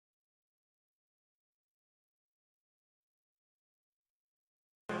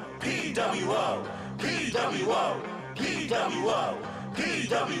PWO, PWO, PWO,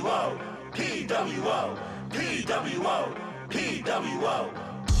 PWO, PWO, PWO, PWO.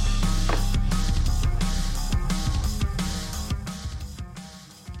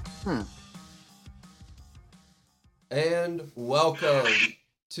 And welcome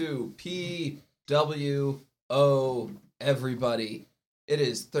to PWO, everybody. It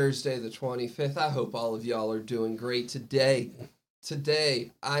is Thursday the 25th. I hope all of y'all are doing great today.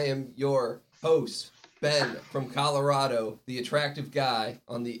 Today, I am your host, Ben from Colorado, the attractive guy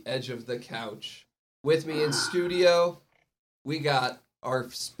on the edge of the couch. With me in studio, we got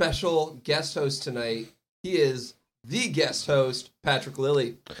our special guest host tonight. He is the guest host, Patrick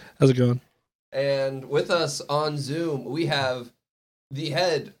Lilly. How's it going? And with us on Zoom, we have the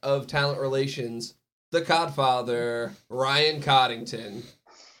head of talent relations, the Codfather, Ryan Coddington.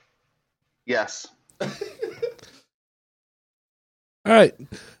 Yes. All right. Take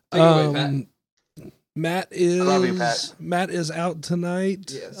it away, Pat. Matt love you, Pat. Matt is out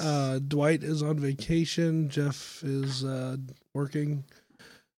tonight. Yes. Dwight is on vacation. Jeff is working.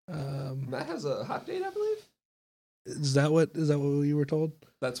 Matt has a hot date, I believe. Is that what you were told?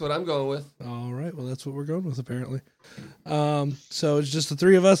 That's what I'm going with. All right. Well, that's what we're going with apparently. So it's just the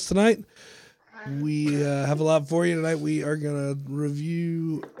three of us tonight. We have a lot for you tonight. We are going to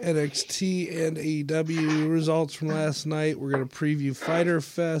review NXT and AEW results from last night. We're going to preview Fyter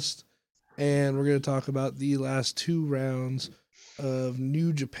Fest, and we're going to talk about the last two rounds of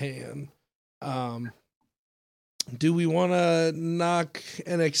New Japan. Do we want to knock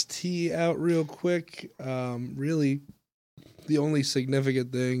NXT out real quick? Really, the only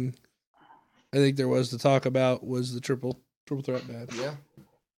significant thing I think there was to talk about was the triple threat match. Yeah.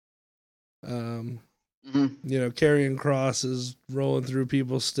 You know, Karrion Kross is rolling through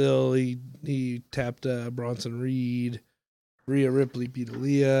people still. He tapped Bronson Reed. Rhea Ripley beat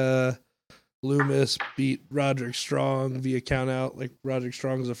Aaliyah. Loomis beat Roderick Strong via countout. Like, Roderick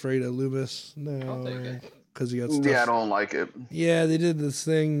Strong's afraid of Loomis I'll take now it. because he got stuff. Yeah, I don't like it. Yeah, they did this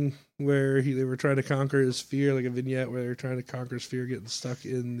thing where they were trying to conquer his fear, like a vignette where they were trying to conquer his fear getting stuck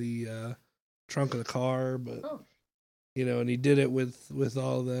in the trunk of the car, but you know, and he did it with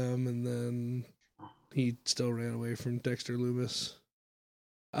all of them, and then he still ran away from Dexter Loomis.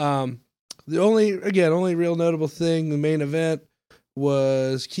 The only real notable thing, the main event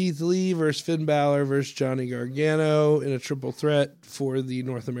was Keith Lee versus Finn Balor versus Johnny Gargano in a triple threat for the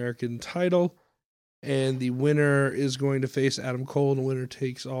North American title. And the winner is going to face Adam Cole in a winner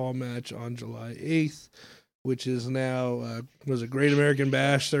takes all match on July 8th, which is now, was it Great American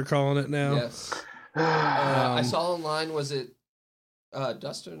Bash they're calling it now? Yes. I saw online, was it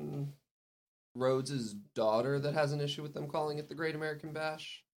Dustin Rhodes' daughter that has an issue with them calling it the Great American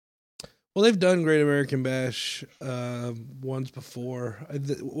Bash? Well, they've done Great American Bash once before. I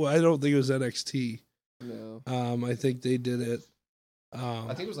don't think it was NXT. No. I think they did it. I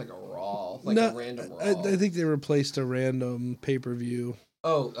think it was like a Raw, a random Raw. I think they replaced a random pay-per-view.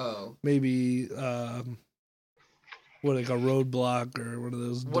 Oh. Maybe like a Roadblock or one of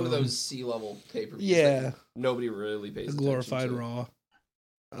those. One of those C-level pay-per-views. Yeah. Nobody really pays attention Glorified to. Raw.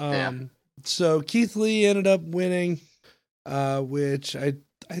 Yeah. So Keith Lee ended up winning, which I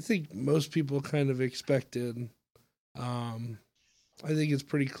think most people kind of expected. I think it's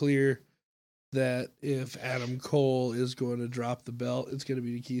pretty clear that if Adam Cole is going to drop the belt, it's going to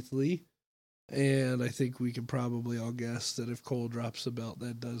be to Keith Lee. And I think we can probably all guess that if Cole drops the belt,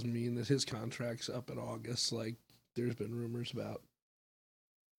 that does mean that his contract's up in August, like there's been rumors about.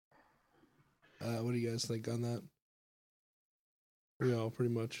 What do you guys think on that? We all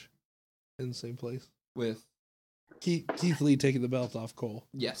pretty much in the same place. With? Keith Lee taking the belt off Cole.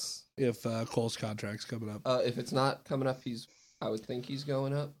 Yes. If Cole's contract's coming up. If it's not coming up, I would think he's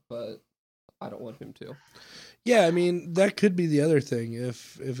going up, but I don't want him to. Yeah, I mean, that could be the other thing.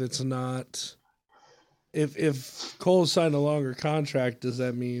 If it's not, if Cole signed a longer contract, does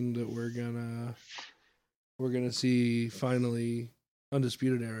that mean that we're gonna see finally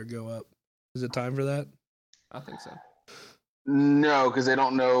Undisputed Era go up? Is it time for that? I think so. No, because they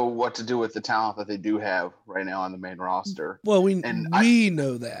don't know what to do with the talent that they do have right now on the main roster. Well, we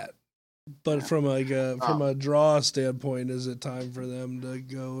know that, but Yeah. from a draw standpoint, is it time for them to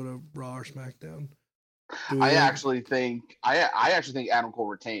go to Raw or SmackDown? I actually think Adam Cole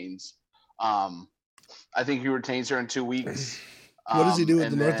retains. I think he retains her in 2 weeks. What does he do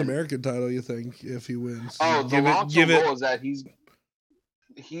with the North American title, you think, if he wins? Oh, the long-term goal is that he's going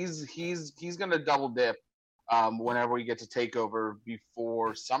to double dip whenever we get to TakeOver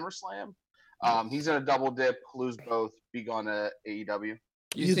before SummerSlam. He's going to double dip, lose both, be gone to AEW.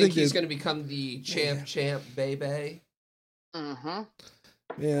 You think he's going to become the champ, baby? Mm-hmm.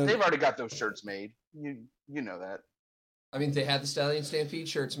 Man, They've already got those shirts made. You know that. I mean, they had the Stallion Stampede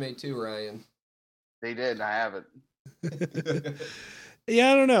shirts made too, Ryan. They did, and I have it.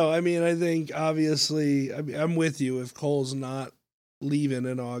 yeah, I don't know. I mean, I think obviously, I'm with you. If Cole's not leaving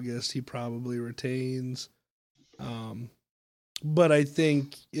in August, he probably retains. But I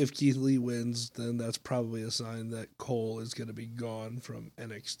think if Keith Lee wins, then that's probably a sign that Cole is going to be gone from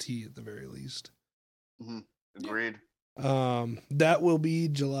NXT at the very least. Mm-hmm. Agreed. That will be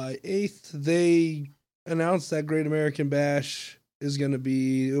July 8th. They announced that Great American Bash is going to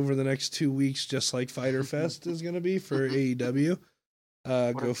be over the next 2 weeks, just like Fyter Fest is going to be for AEW.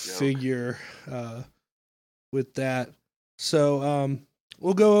 Go figure with that. So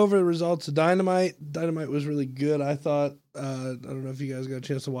we'll go over the results of Dynamite. Dynamite was really good, I thought. I don't know if you guys got a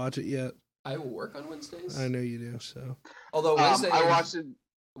chance to watch it yet. I will work on Wednesdays. I know you do. So, although Wednesday, I watched it.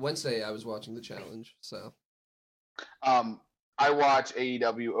 Wednesday, I was watching the challenge. So, I watch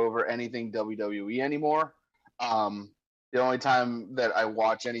AEW over anything WWE anymore. The only time that I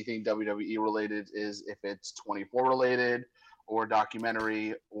watch anything WWE related is if it's 24 related or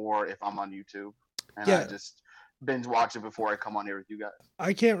documentary, or if I'm on YouTube, and I just binge watch it before I come on here with you guys.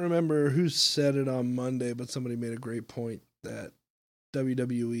 I can't remember who said it on Monday, but somebody made a great point that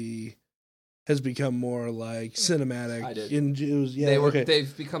WWE has become more like cinematic. I did.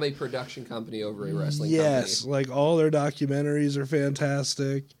 They've become a production company over a wrestling company. Yes, like all their documentaries are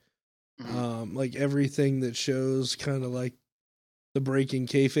fantastic. Mm-hmm. Like everything that shows kind of like the breaking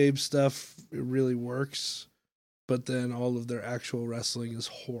kayfabe stuff, it really works. But then all of their actual wrestling is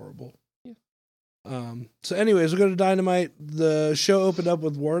horrible. Yeah. So anyways, we'll go to Dynamite. The show opened up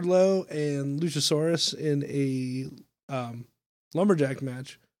with Wardlow and Luchasaurus in a lumberjack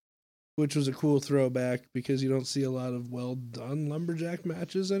match, which was a cool throwback because you don't see a lot of well done lumberjack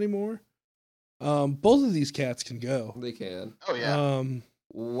matches anymore. Both of these cats can go. They can. Oh yeah.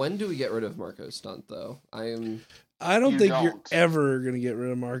 When do we get rid of Marco Stunt though? I don't think you're ever gonna get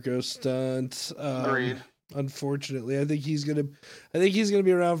rid of Marco Stunt. Agreed. Unfortunately, I think he's gonna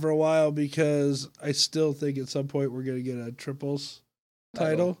be around for a while because I still think at some point we're gonna get a triples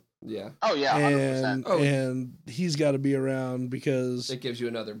title. Yeah. Oh yeah. 100%. And he's got to be around because it gives you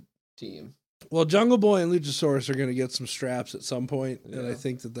another team. Well, Jungle Boy and Luchasaurus are going to get some straps at some point, and I Yeah.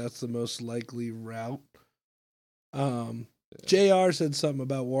 think that that's the most likely route. JR said something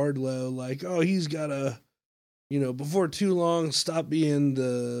about Wardlow, like, oh, he's got to, before too long, stop being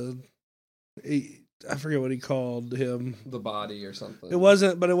I forget what he called him. The body or something. It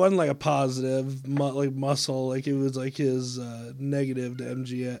wasn't like a positive, like muscle, like it was like his negative to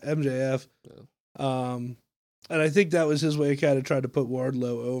MJF. Yeah. And I think that was his way of kind of trying to put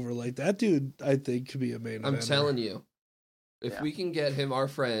Wardlow over. Like, that dude, I think, could be a main eventer. I'm telling you, if we can get him, our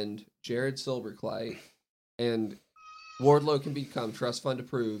friend, Jared Silverclight, and Wardlow can become Trust Fund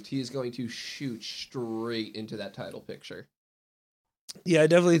approved, he is going to shoot straight into that title picture. Yeah, I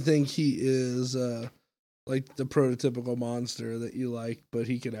definitely think he is like the prototypical monster that you like, but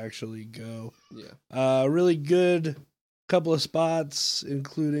he can actually go. Yeah. Really good couple of spots,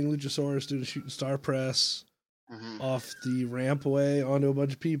 including Luchasaurus doing a shooting star press off the rampway onto a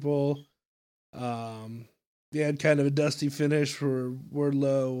bunch of people. They had kind of a dusty finish where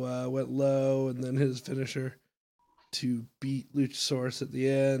Wardlow went low, and then his finisher to beat Luchasaurus at the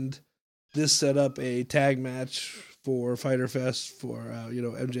end. This set up a tag match for Fyter Fest for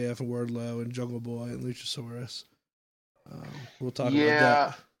MJF and Wardlow and Jungle Boy and Luchasaurus. We'll talk about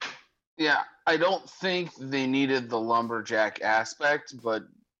that. Yeah, I don't think they needed the lumberjack aspect, but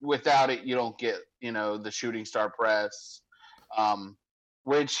without it, you don't get the shooting star press,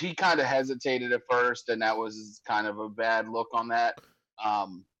 which he kind of hesitated at first, and that was kind of a bad look on that.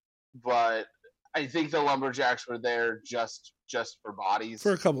 But I think the lumberjacks were there just for bodies,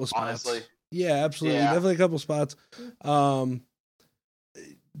 for a couple of spots. Honestly. Yeah, absolutely. Yeah. Definitely a couple spots.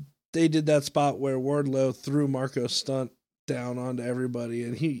 They did that spot where Wardlow threw Marco Stunt down onto everybody,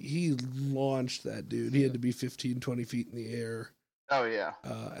 and he launched that dude. He had to be 15, 20 feet in the air. Oh, yeah.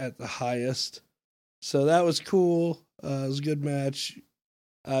 At the highest. So that was cool. It was a good match.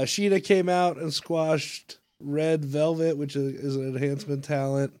 Sheeta came out and squashed Red Velvet, which is an enhancement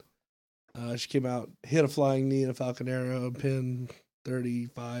talent. She came out, hit a flying knee and a Falcon Arrow, and pinned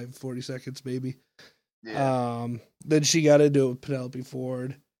 35, 40 seconds maybe. Yeah. Then she got into it with Penelope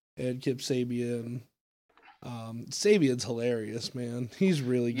Ford and Kip Sabian. Sabian's hilarious, man. He's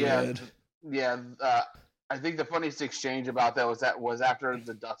really good. Yeah. I think the funniest exchange about that was after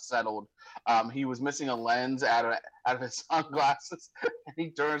the dust settled. He was missing a lens out of his sunglasses, and he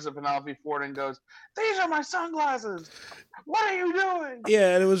turns to Penelope Ford and goes, "These are my sunglasses. What are you doing?"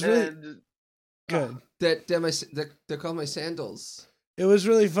 Yeah, and it was really good. They're called my sandals. It was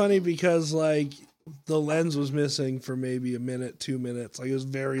really funny because like the lens was missing for maybe a minute, 2 minutes. Like it was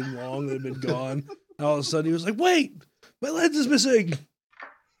very long. It had been gone. And all of a sudden he was like, "Wait, my lens is missing!"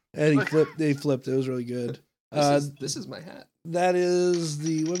 And he flipped. They flipped. It was really good. This is my hat. That is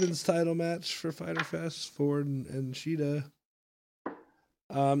the women's title match for Fyter Fest. Ford and Sheeta.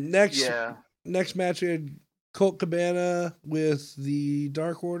 Next match we had Colt Cabana with the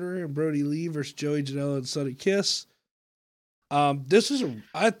Dark Order and Brody Lee versus Joey Janela and Sonny Kiss. I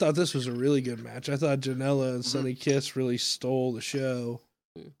thought this was a really good match. I thought Janela and Sonny Kiss really stole the show.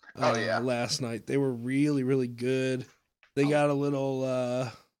 Last night they were really, really good. They got a little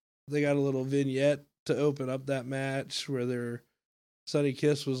vignette to open up that match where Sonny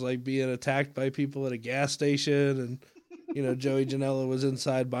Kiss was like being attacked by people at a gas station, and Joey Janela was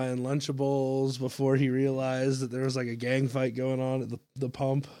inside buying Lunchables before he realized that there was like a gang fight going on at the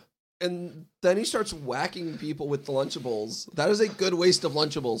pump. And then he starts whacking people with the Lunchables. That is a good waste of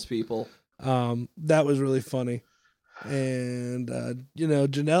Lunchables, people. That was really funny. And,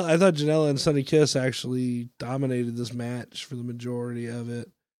 Janela, I thought Janela and Sonny Kiss actually dominated this match for the majority of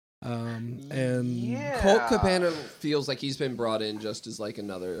it. Colt Cabana feels like he's been brought in just as like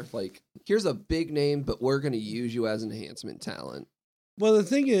another, like, here's a big name, but we're going to use you as enhancement talent. Well, the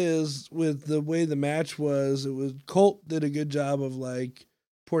thing is, with the way the match was, Colt did a good job of like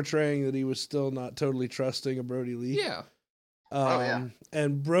portraying that he was still not totally trusting of Brody Lee. Yeah.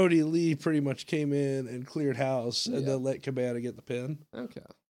 And Brody Lee pretty much came in and cleared house and then let Cabana get the pin. Okay.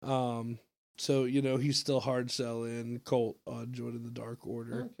 So, he's still hard selling Colt on joining the Dark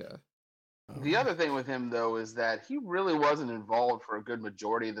Order. Okay. The other thing with him, though, is that he really wasn't involved for a good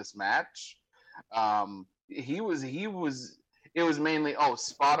majority of this match. It was mainly,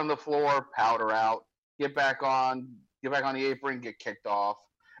 spot on the floor, powder out, get back on the apron, get kicked off.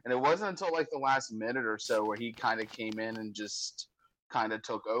 And it wasn't until like the last minute or so where he kind of came in and just kind of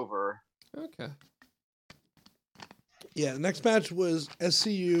took over. Okay. Yeah, the next match was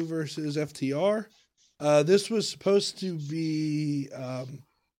SCU versus FTR. This was supposed to be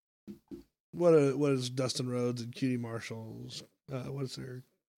what is Dustin Rhodes and QT Marshall's what's their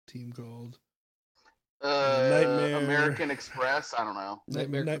team called? Nightmare American Express. I don't know.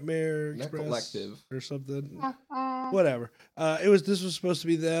 Nightmare Express Collective or something. Whatever. This was supposed to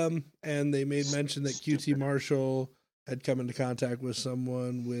be them, and they made mention that QT Marshall had come into contact with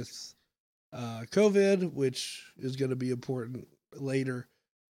someone with COVID, which is going to be important later.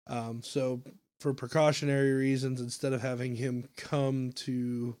 So for precautionary reasons, instead of having him come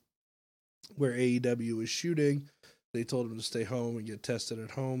to where AEW was shooting, they told him to stay home and get tested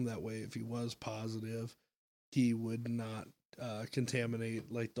at home. That way, if he was positive, he would not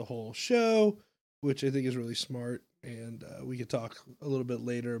contaminate like the whole show, which I think is really smart. And we could talk a little bit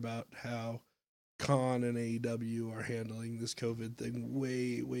later about how Khan and AEW are handling this COVID thing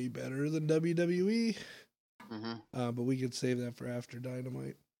way, way better than WWE. Mm-hmm. But we could save that for after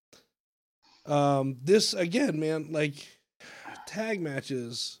Dynamite. This, again, man, like tag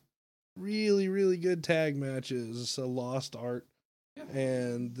matches, really, really good tag matches. It's a lost art. Yeah.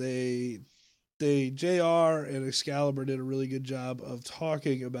 And JR and Excalibur did a really good job of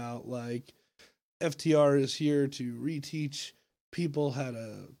talking about like FTR is here to reteach people how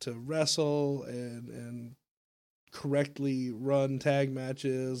to wrestle and correctly run tag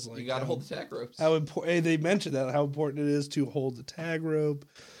matches. Like you got to hold the tag ropes. How important they mentioned that how important it is to hold the tag rope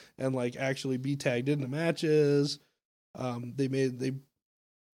and like actually be tagged into They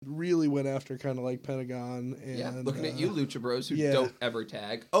really went after kind of like Pentagon and looking at you, Lucha Bros, who don't ever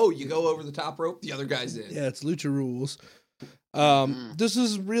tag. Oh, you go over the top rope, the other guy's in. Yeah, it's Lucha rules. This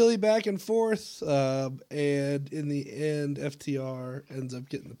is really back and forth, and in the end, FTR ends up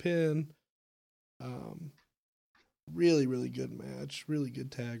getting the pin. Really, really good match. Really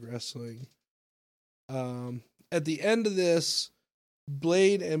good tag wrestling. At the end of this,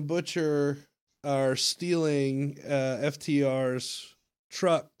 Blade and Butcher are stealing FTR's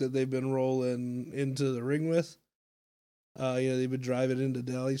truck that they've been rolling into the ring with. They've been driving into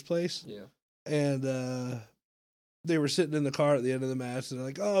Dali's place. Yeah. And they were sitting in the car at the end of the match, and they're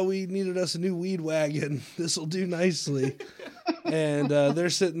like, "Oh, we needed us a new weed wagon. This will do nicely." And they're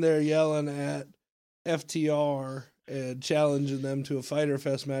sitting there yelling at FTR and challenging them to a Fyter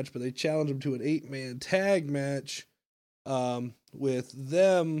Fest match, but they challenge them to an 8-man tag match with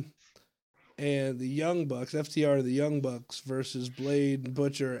them and the Young Bucks, FTR and the Young Bucks versus Blade and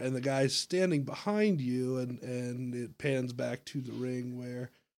Butcher, and the guys standing behind you, and it pans back to the ring where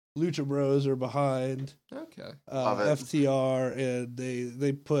Lucha Bros are behind FTR, and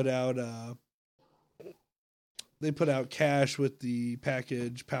they put out Cash with the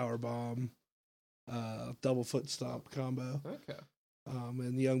package powerbomb double foot stomp combo. Okay.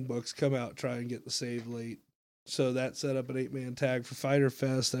 And the Young Bucks come out, try and get the save late. So that set up an 8-man tag for Fyter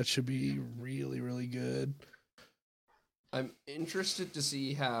Fest. That should be really, really good. I'm interested to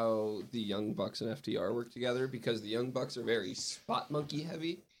see how the Young Bucks and FTR work together, because the Young Bucks are very spot monkey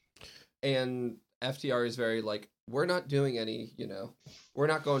heavy, and FTR is very like, we're not doing any, we're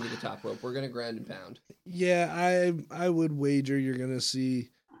not going to the top rope. We're going to ground and pound. Yeah, I would wager you're going to see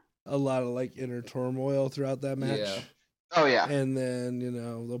a lot of like inner turmoil throughout that match. Yeah. Oh yeah. And then,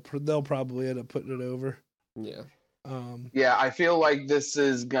 they'll probably end up putting it over. Yeah. Yeah, I feel like this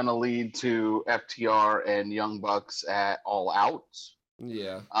is gonna lead to FTR and Young Bucks at All Out.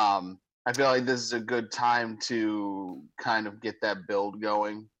 Yeah. I feel like this is a good time to kind of get that build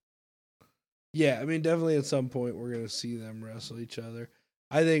going. Yeah, I mean, definitely at some point we're going to see them wrestle each other.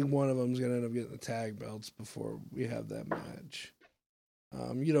 I think one of them's going to end up getting the tag belts before we have that match.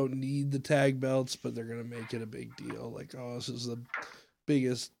 You don't need the tag belts, but they're going to make it a big deal. Like, oh, this is the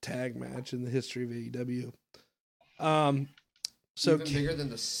biggest tag match in the history of AEW. So even bigger than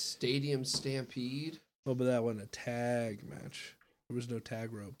the Stadium Stampede. Oh, but that wasn't a tag match. There was no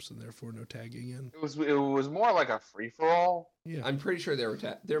tag ropes, and therefore no tagging in. It was more like a free for all. Yeah, I'm pretty sure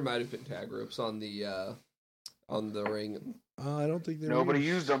there might have been tag ropes on the ring. I don't think Nobody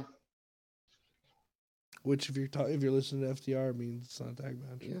used them. Which, if you're listening to FTR, means it's not a tag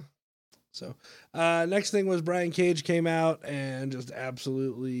match. Yeah. So, next thing was Brian Cage came out and just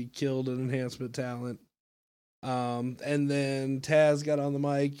absolutely killed an enhancement talent. And then Taz got on the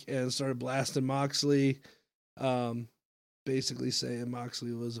mic and started blasting Moxley, basically saying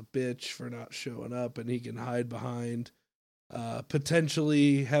Moxley was a bitch for not showing up and he can hide behind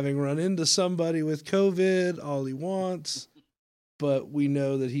potentially having run into somebody with COVID all he wants. But we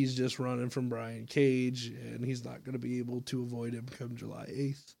know that he's just running from Brian Cage and he's not going to be able to avoid him come July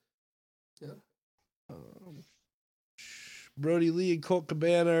 8th. Yeah. Brody Lee and Colt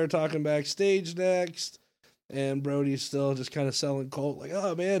Cabana are talking backstage next. And Brody's still just kind of selling Colt, like,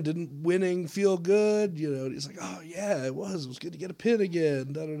 oh, man, didn't winning feel good? He's like, oh, yeah, it was. It was good to get a pin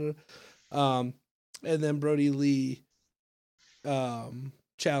again. And then Brody Lee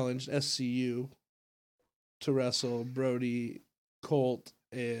challenged SCU to wrestle Brody, Colt,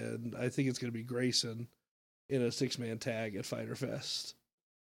 and I think it's going to be Grayson in a 6-man tag at Fyter Fest.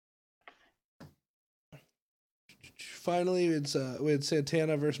 Finally, we had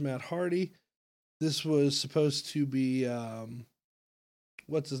Santana versus Matt Hardy. This was supposed to be,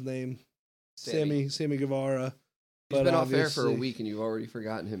 what's his name? Sammy Guevara. He's been off air for a week and you've already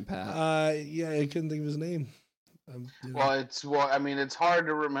forgotten him, Pat. Yeah, I couldn't think of his name. It's hard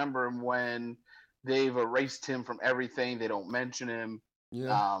to remember him when they've erased him from everything. They don't mention him.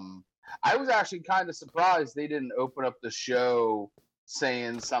 Yeah. I was actually kind of surprised they didn't open up the show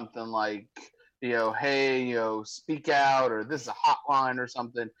saying something like, hey, speak out, or this is a hotline or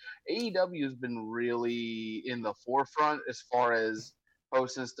something. AEW has been really in the forefront as far as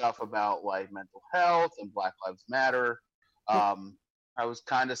posting stuff about like mental health and Black Lives Matter. I was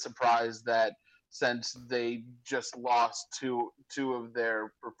kind of surprised that since they just lost two of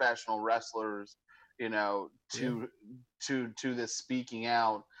their professional wrestlers, to this speaking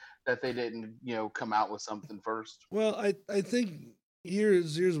out, that they didn't, come out with something first. Well, I think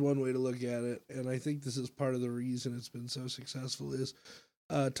here's one way to look at it, and I think this is part of the reason it's been so successful is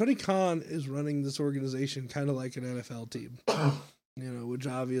Tony Khan is running this organization kind of like an NFL team, which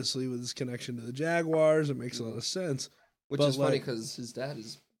obviously with his connection to the Jaguars, it makes a lot of sense. Which is funny because his dad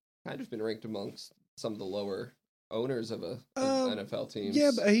has kind of been ranked amongst some of the lower owners of NFL teams. Yeah,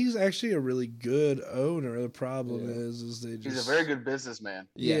 but he's actually a really good owner. The problem is he's a very good businessman.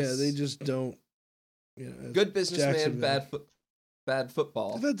 Yes. Yeah, they just don't. Good businessman, bad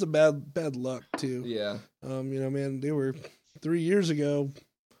football. That's a bad luck too. Yeah. Man, they were 3 years ago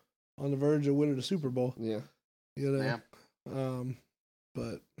on the verge of winning a Super Bowl. Yeah. Yeah.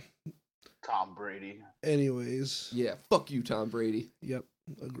 But Tom Brady. Anyways. Yeah. Fuck you, Tom Brady. Yep.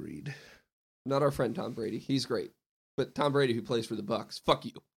 Agreed. Not our friend Tom Brady. He's great. But Tom Brady, who plays for the Bucks, fuck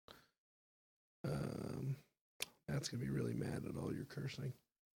you. That's gonna be really mad at all your cursing.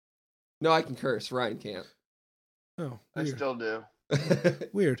 No, I can curse. Ryan can't. Oh, weird. I still do.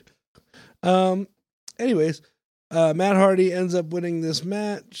 Weird. Anyways, Matt Hardy ends up winning this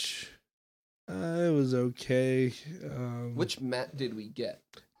match. It was okay. Which Matt did we get?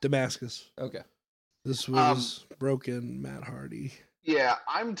 Damascus. Okay. This was broken Matt Hardy. Yeah,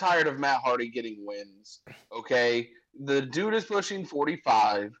 I'm tired of Matt Hardy getting wins. Okay, the dude is pushing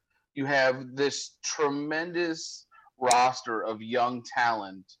 45. You have this tremendous roster of young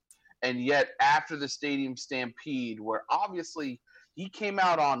talent, and yet after the Stadium Stampede, where obviously he came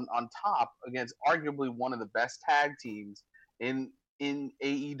out on top against arguably one of the best tag teams in in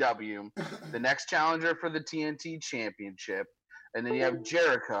AEW, the next challenger for the TNT Championship, and then you have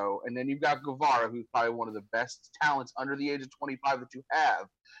Jericho, and then you've got Guevara, who's probably one of the best talents under the age of 25 that you have,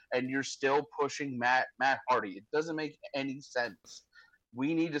 and you're still pushing Matt Hardy. It doesn't make any sense.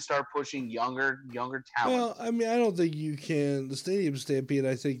 We need to start pushing younger talent. Well, I mean, I don't think you can. The Stadium Stampede,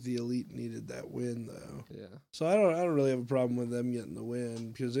 I think the Elite needed that win, though. Yeah. So I don't really have a problem with them getting the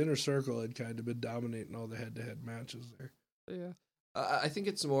win because Inner Circle had kind of been dominating all the head-to-head matches there. Yeah. I think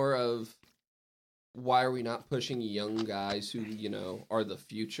it's more of why are we not pushing young guys who, are the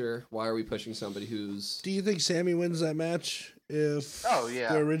future? Why are we pushing somebody who's... Do you think Sammy wins that match if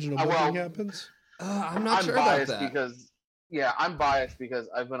the original booking happens? I'm not sure about that. I'm biased because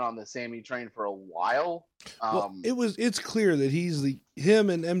I've been on the Sammy train for a while. It's clear that him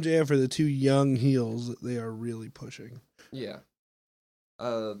and MJF are the two young heels that they are really pushing. Yeah.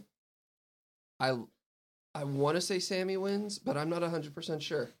 I want to say Sammy wins, but I'm not 100%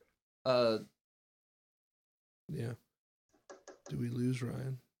 sure. Yeah. Did we lose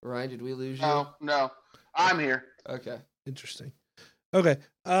Ryan? Ryan, did we lose you? No. I'm here. Okay. Interesting. Okay.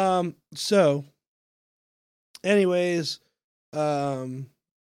 So anyways,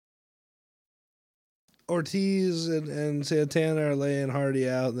 Ortiz and Santana are laying Hardy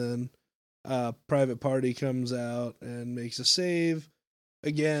out, and then Private Party comes out and makes a save.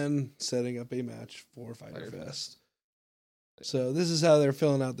 Again, setting up a match for Fyter Fest. So this is how they're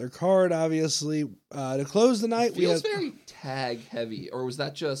filling out their card, obviously. To close the night, it feels very tag heavy, or was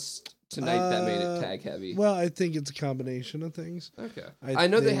that just tonight that made it tag heavy? Well, I think it's a combination of things. Okay. I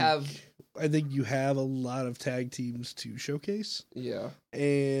know they have... I think you have a lot of tag teams to showcase. Yeah.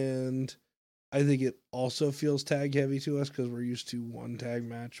 And I think it also feels tag heavy to us because we're used to one tag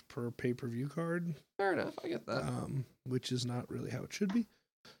match per pay-per-view card. Fair enough. I get that. Which is not really how it should be.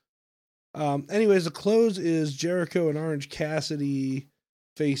 Anyways, the close is Jericho and Orange Cassidy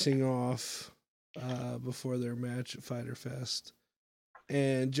facing off before their match at Fyter Fest.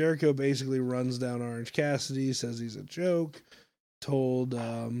 And Jericho basically runs down Orange Cassidy, says he's a joke, told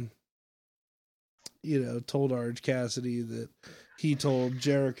Orange Cassidy that he told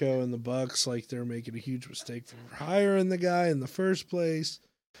Jericho and the Bucks like they're making a huge mistake for hiring the guy in the first place.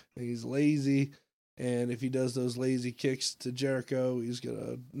 And he's lazy. And if he does those lazy kicks to Jericho, he's going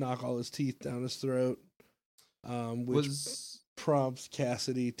to knock all his teeth down his throat. Which prompts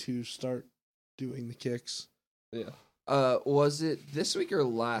Cassidy to start doing the kicks. Yeah. Was it this week or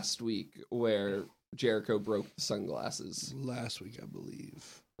last week where Jericho broke the sunglasses? Last week, I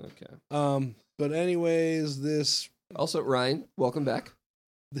believe. Okay. But anyways, this... Also, Ryan, welcome back.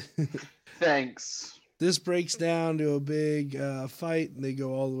 Thanks. This breaks down to a big fight, and they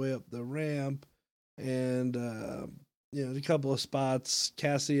go all the way up the ramp. And, a couple of spots,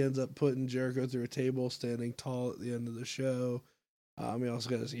 Cassidy ends up putting Jericho through a table, standing tall at the end of the show. He also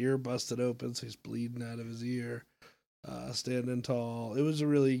got his ear busted open, so he's bleeding out of his ear, standing tall. It was a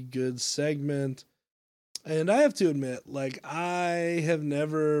really good segment. And I have to admit, I have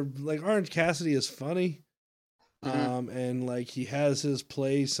never, Orange Cassidy is funny. And he has his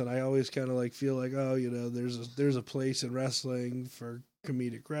place, and I always kind of feel there's a place in wrestling for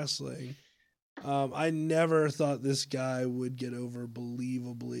comedic wrestling. I never thought this guy would get over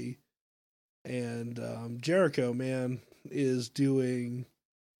believably. And Jericho, man, is doing...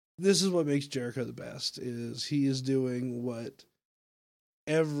 This is what makes Jericho the best, is he is doing what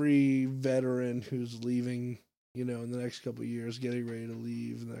every veteran who's leaving, in the next couple of years, getting ready to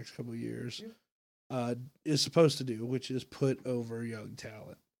leave in the next couple of years, is supposed to do, which is put over young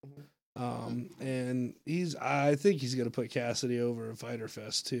talent. And I think he's going to put Cassidy over at Fyter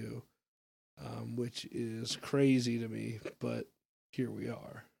Fest too. Which is crazy to me, but here we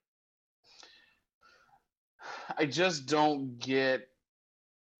are. I just don't get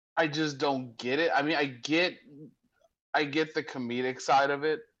it. I mean, I get the comedic side of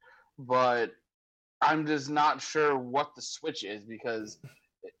it, but I'm just not sure what the switch is because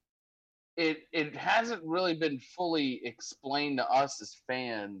it hasn't really been fully explained to us as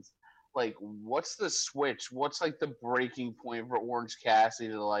fans. What's the switch? What's the breaking point for Orange Cassidy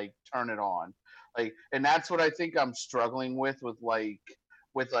to turn it on? And that's what I think I'm struggling with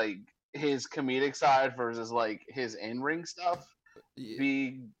his comedic side versus his in-ring stuff.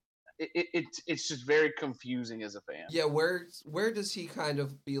 It's just very confusing as a fan. Yeah, where does he kind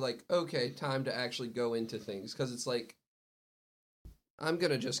of be okay, time to actually go into things? Because it's I'm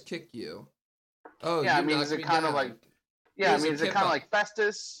gonna just kick you. Oh, yeah. I mean, is it kind of is it kind of like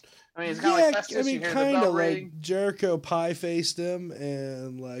Festus? I mean, it's kind of like Festus. You hear the bell ring. Jericho pie faced him,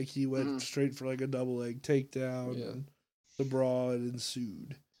 and he went straight for a double leg takedown. Yeah. And the brawl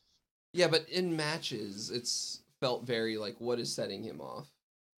ensued. Yeah, but in matches, it's felt very like, what is setting him off?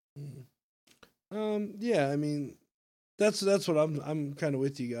 Yeah, I mean, that's what I'm kind of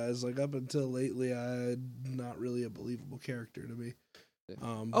with you guys. Like up until lately, not really a believable character to me.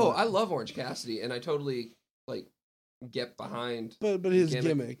 I love Orange Cassidy, and I totally like get behind. But his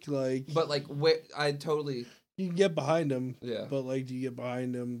gimmick, like. But like, I totally. You can get behind him. Yeah. But like, do you get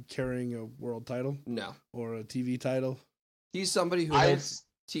behind him carrying a world title? No. Or a TV title? He's somebody who holds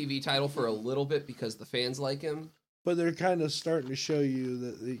TV title for a little bit because the fans like him. But they're kind of starting to show you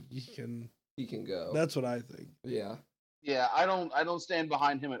that he can. He can go. That's what I think. Yeah. Yeah, I don't stand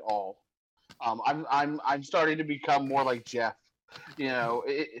behind him at all. I'm starting to become more like Jeff, you know,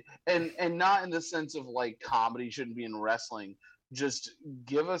 and not in the sense of like comedy shouldn't be in wrestling. Just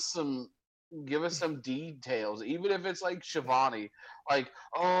give us some details, even if it's like Shivani, like,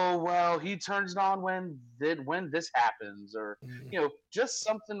 oh well, he turns it on when this happens, or you know, just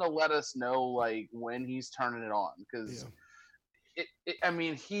something to let us know like when he's turning it on, because I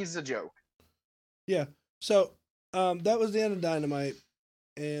mean, he's a joke. Yeah. So that was the end of Dynamite.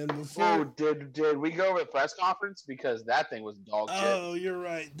 And before did we go over the press conference, because that thing was dog shit. Oh, you're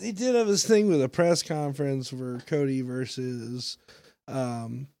right. They did have this thing with a press conference for Cody versus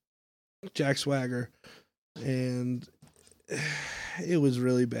Jack Swagger, and it was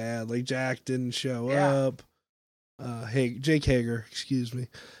really bad. Like Jack didn't show up. Jake Hager, excuse me.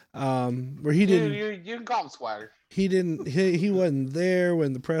 Where he didn't. You can call him Swagger. He didn't. He wasn't there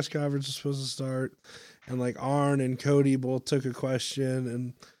when the press conference was supposed to start, and like Arn and Cody both took a question,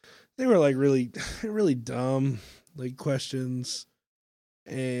 and they were like really dumb like questions,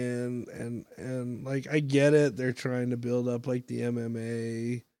 and like I get it. They're trying to build up like the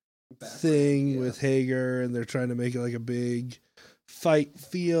MMA thing with Hager, and they're trying to make it like a big fight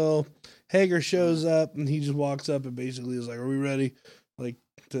feel. Hager shows up and he just walks up and basically is like, "Are we ready?" Like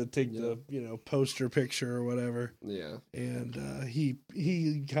to take the poster picture or whatever. Yeah. And he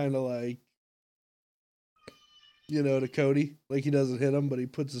kind of like, to Cody, like he doesn't hit him, but he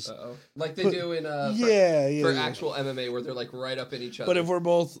puts his like they do in for actual MMA where they're like right up in each other. But if we're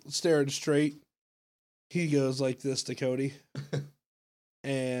both staring straight, he goes like this to Cody.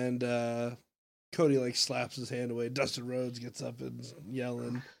 And Cody like slaps his hand away. Dustin Rhodes gets up and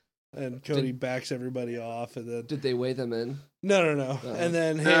yelling, and Cody backs everybody off. And then did they weigh them in? No. And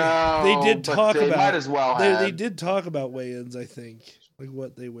then they did talk about. Might as well. They did talk about weigh-ins. I think like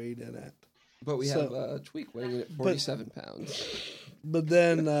what they weighed in at. But we have Tweak weighing in at 47 pounds. But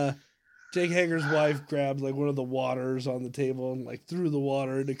then Jake Hager's wife grabbed like one of the waters on the table and like threw the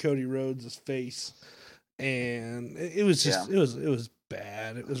water into Cody Rhodes' face, and it was just it was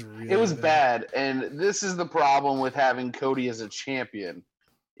bad. It was really bad. And this is the problem with having Cody as a champion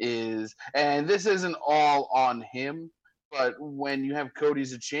and this isn't all on him, but when you have Cody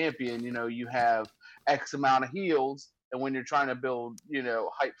as a champion, you have X amount of heels, and when you're trying to build,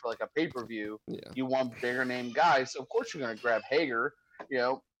 hype for like a pay-per-view, you want bigger name guys. So of course you're going to grab Hager,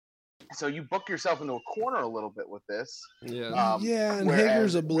 so you book yourself into a corner a little bit with this. Yeah. And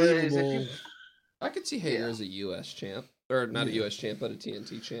Hager's a believable. I could see Hager as a U.S. champ. Or not a U.S. champ, but a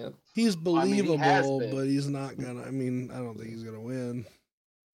TNT champ. He's believable, but he's not gonna. I don't think he's gonna win.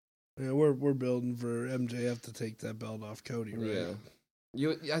 Yeah, we're building for MJF to take that belt off Cody, right?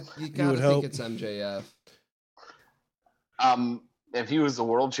 Yeah, you gotta think it's MJF. If he was the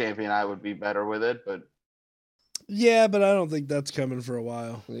world champion, I would be better with it, but yeah, but I don't think that's coming for a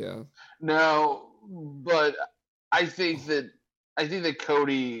while. Yeah, no, but I think that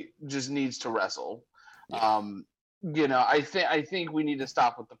Cody just needs to wrestle. Yeah. I think we need to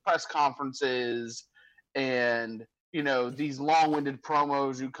stop with the press conferences and these long-winded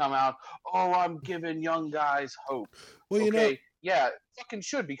promos who come out. Oh, I'm giving young guys hope. Well, yeah, fucking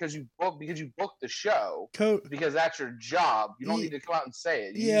should, because you booked the show, because that's your job. You don't need to come out and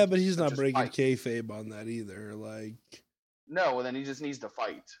say it. But he's not breaking kayfabe on that either. Like, no, well then he just needs to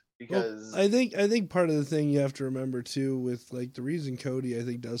fight. Because I think part of the thing you have to remember too, with like the reason Cody I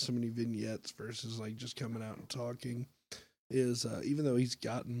think does so many vignettes versus like just coming out and talking, is even though he's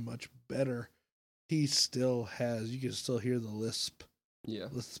gotten much better, he still has, you can still hear the lisp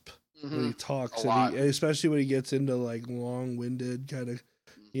when he talks, and especially when he gets into like long-winded kind of,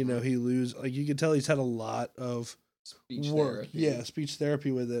 he you can tell he's had a lot of speech therapy. Speech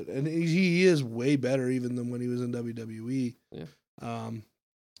therapy with it, and he is way better even than when he was in WWE.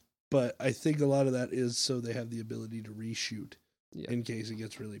 But I think a lot of that is so they have the ability to reshoot in case it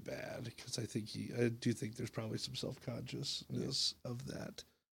gets really bad. Because I do think there's probably some self-consciousness of that.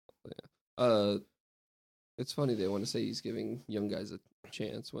 Yeah. It's funny they want to say he's giving young guys a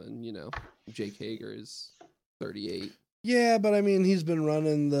chance when Jake Hager is 38. Yeah, but I mean, he's been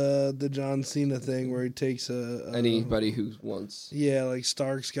running the John Cena thing where he takes Anybody who wants. Yeah, like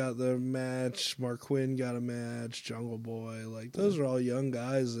Starks got the match, Mark Quinn got a match, Jungle Boy. Like those are all young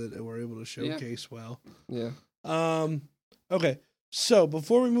guys that were able to showcase well. Yeah. Okay, so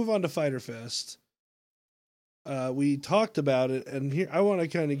before we move on to Fyter Fest, we talked about it, and here I want to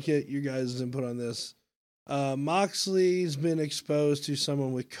kind of get your guys' input on this. Moxley's been exposed to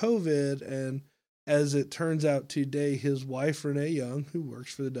someone with COVID, and as it turns out today, his wife, Renee Young, who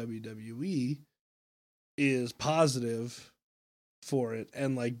works for the WWE, is positive for it,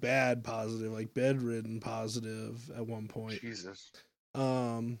 and like bad positive, like bedridden positive at one point. Jesus. So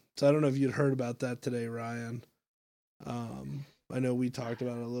I don't know if you'd heard about that today, Ryan. I know we talked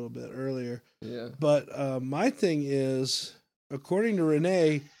about it a little bit earlier. Yeah. But my thing is, according to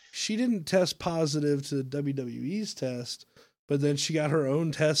Renee, she didn't test positive to WWE's test, but then she got her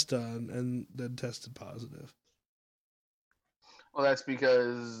own test done and then tested positive. Well, that's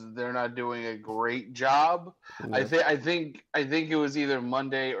because they're not doing a great job. Yeah. I think it was either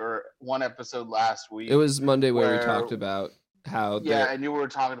Monday or one episode last week. It was Monday where we talked about how. Yeah, and you were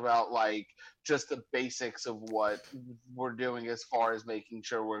talking about like just the basics of what we're doing as far as making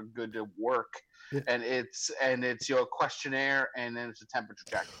sure we're good to work. Yeah. And it's your questionnaire and then it's a temperature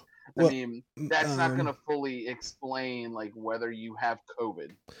check. Well, I mean, that's not going to fully explain like whether you have COVID.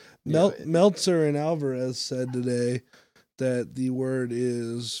 Meltzer and Alvarez said today that the word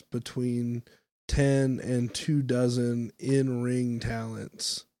is between 10 and 24 in-ring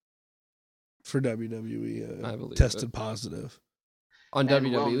talents for WWE tested positive. On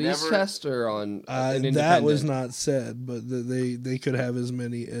WWE's test or on that was not said, but they could have as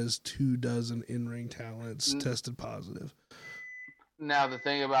many as 24 in-ring talents tested positive. Now, the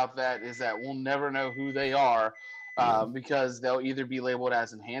thing about that is that we'll never know who they are because they'll either be labeled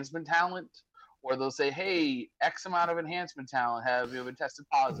as enhancement talent or they'll say, hey, X amount of enhancement talent have been tested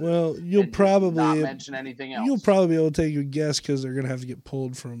positive. Well, you'll probably not mention anything else. You'll probably be able to take a guess because they're going to have to get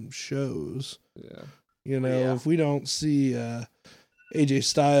pulled from shows. Yeah. You know, if we don't see AJ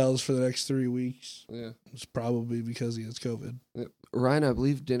Styles for the next 3 weeks, it's probably because he has COVID. Yeah. Ryan, I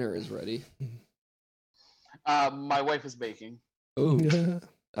believe dinner is ready. My wife is baking. Ooh.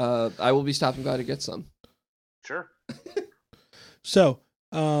 I will be stopping by to get some. Sure. So,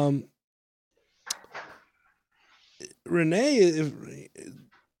 Renee,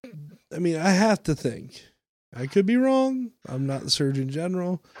 I mean, I have to think. I could be wrong. I'm not the Surgeon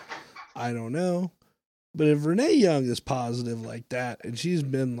General. I don't know. But if Renee Young is positive like that, and she's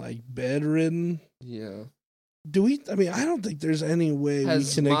been like bedridden, I don't think there's any way we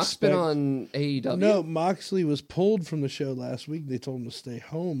can expect. Been on AEW? No, Moxley was pulled from the show last week. They told him to stay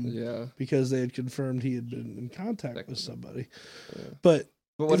home because they had confirmed he had been in contact with somebody. Yeah. But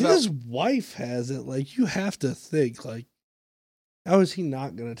if his wife has it, like, you have to think, like, how is he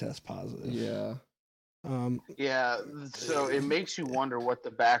not going to test positive? Yeah. So it makes you wonder what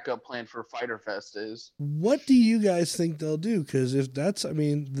the backup plan for Fyter Fest is. What do you guys think they'll do? Because if that's, I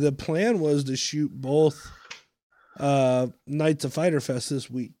mean, the plan was to shoot both nights of Fyter Fest this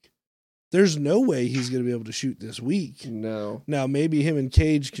week. There's no way he's going to be able to shoot this week. No. Now maybe him and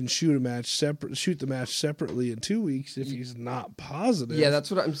Cage can shoot the match separately in 2 weeks if he's not positive. Yeah, that's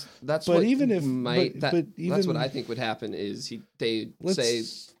what I'm. That's but what even if that's what I think would happen is they say,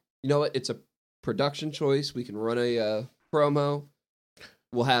 you know what, it's a production choice. We can run a promo.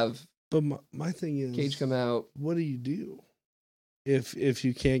 We'll have. But my thing is, Cage come out. What do you do if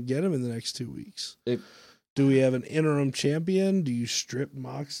you can't get him in the next 2 weeks? Do we have an interim champion? Do you strip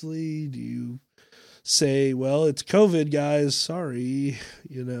Moxley? Do you say, well, it's COVID, guys. Sorry.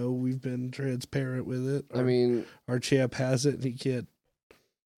 You know, we've been transparent with it. I mean, our champ has it and he can't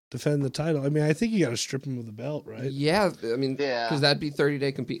defend the title. I mean, I think you got to strip him of the belt, right? Yeah. I mean, because that'd be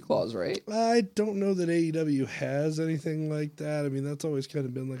 30-day compete clause, right? I don't know that AEW has anything like that. I mean, that's always kind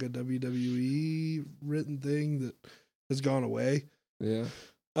of been like a WWE written thing that has gone away. Yeah.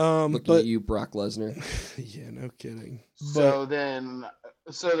 Looking at you, Brock Lesnar. Yeah, no kidding. So then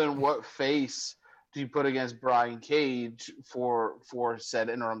what face do you put against Brian Cage for said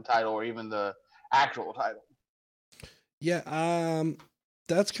interim title or even the actual title? Yeah,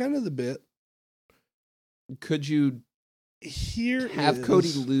 that's kind of the bit. Could you have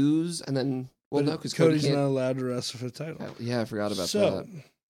Cody lose and then no, because Cody's not allowed to wrestle for the title. Yeah, I forgot about that.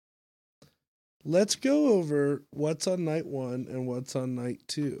 Let's go over what's on night 1 and what's on night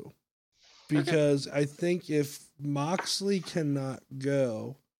 2. Because I think if Moxley cannot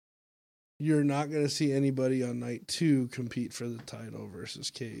go, you're not going to see anybody on night 2 compete for the title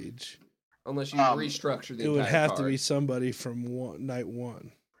versus Cage. Unless you restructure the entire It would have card. to be somebody from night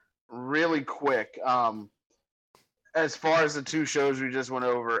 1. Really quick, as far as the two shows we just went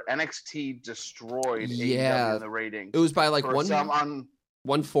over, NXT destroyed Yeah. AEW in the ratings. It was by like For some on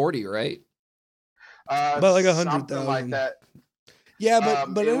 140, right? About like something like 100,000. that. Yeah,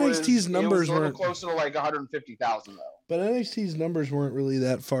 but it NXT's numbers it was a little weren't. closer to like 150,000 though. But NXT's numbers weren't really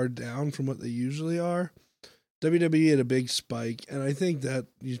that far down from what they usually are. WWE had a big spike, and I think that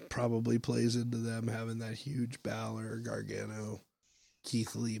probably plays into them having that huge Balor, Gargano,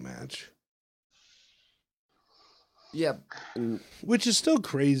 Keith Lee match. Yeah. And Which is still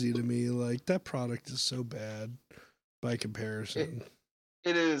crazy to me. Like, that product is so bad by comparison.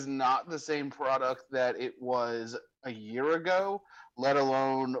 It is not the same product that it was a year ago, let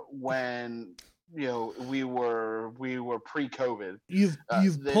alone when we were pre-COVID. You've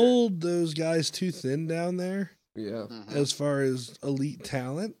there- pulled those guys too thin down there yeah. Mhm. as far as elite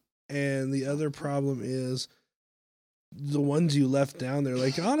talent, and the other problem is the ones you left down there.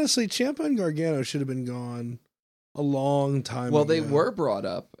 Like, honestly, Ciampa and Gargano should have been gone a long time Well, ago. they were brought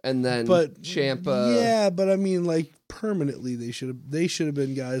up, and then But Ciampa. yeah, but I mean, like, permanently they should have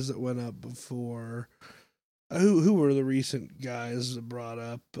been guys that went up before. Who were the recent guys that brought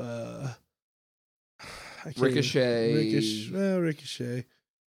up? I can't Ricochet. Ricochet.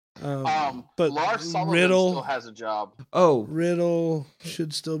 but but Lars Sullivan Riddle- still has a job. Oh, Riddle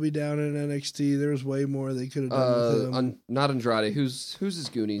should still be down in NXT. There's way more they could have done with him. not Andrade. Who's his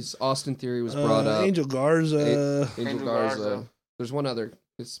Goonies? Austin Theory was brought up. Angel Garza, Angel Angel Garza. Garza. There's one other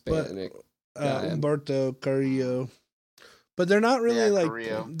Hispanic. guy. Humberto Carrillo. But they're not really Yeah, like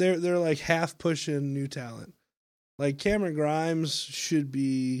Carrillo. they're like half pushing new talent. Like Cameron Grimes should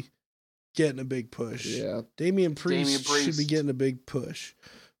be getting a big push. Yeah. Damian Priest should be Priest. getting a big push.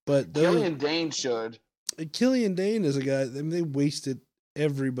 But Killian Dane should. Killian Dane is a guy. I mean, they wasted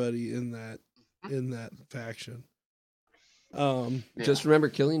everybody in that faction. Yeah. Just remember,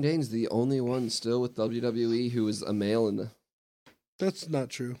 Killian Dane's the only one still with WWE who is a male in the. That's not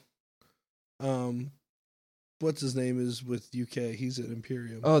true. What's his name is with UK? He's at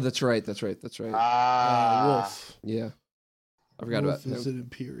Imperium. Oh, that's right. Wolf. Yeah. I forgot Wolf about is him. at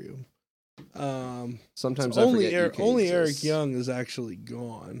Imperium. Sometimes So I only forget UK only Eric exists. Young is actually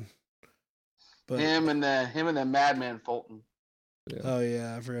gone. But him and the Madman Fulton. oh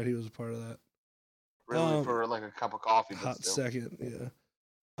yeah, I forgot he was a part of that. Really for like a cup of coffee. But Hot still. second, yeah.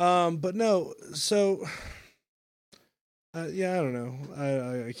 But no, so yeah, I don't know.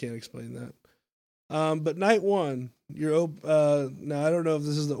 I can't explain that. But night one, now I don't know if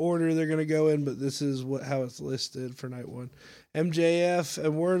this is the order they're gonna go in, but this is how it's listed for night one. MJF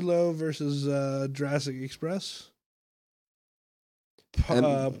and Wardlow versus Jurassic Express.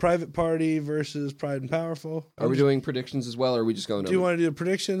 Private Party versus Pride and Powerful. Are we doing predictions as well, or are we just going Do you over? want to do the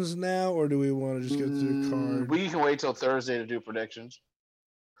predictions now, or do we want to just go through the card? We can wait till Thursday to do predictions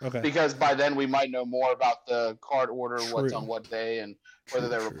Okay. because by then we might know more about the card order, what's True. on what day, and whether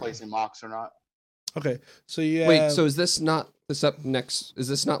they're True. replacing Mox or not. Okay. So yeah. Wait, so is this not this up next? Is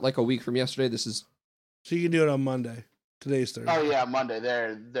this not like a week from yesterday? This is. So you can do it on Monday. Today's Thursday. Oh yeah, Monday.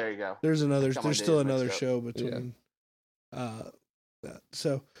 There you go. There's Couple still days another mixed up. show between. That.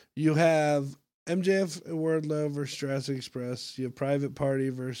 So you have MJF and Wardlow versus Jurassic Express. You have Private Party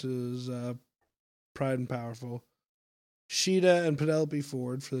versus Pride and Powerful. Sheeta and Penelope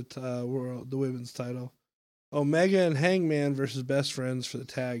Ford for the women's title. Omega and Hangman versus Best Friends for the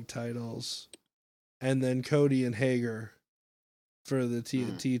tag titles. And then Cody and Hager for the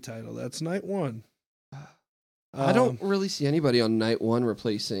TNT title. That's night one. I don't really see anybody on night one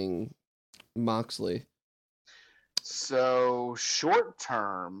replacing Moxley. So short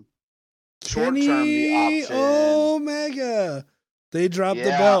term, Kenny the option. Omega. They dropped the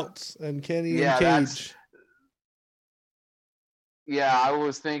Yeah. belts and Kenny Yeah, and that's- Cage. Yeah, I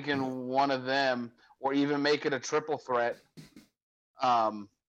was thinking one of them, or even make it a triple threat.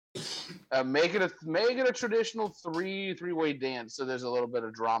 Make it a traditional three-way dance, so there's a little bit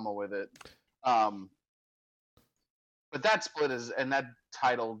of drama with it. But that split and that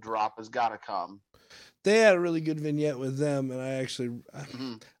title drop has got to come. They had a really good vignette with them, and I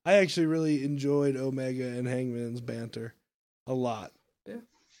Mhm. actually really enjoyed Omega and Hangman's banter a lot.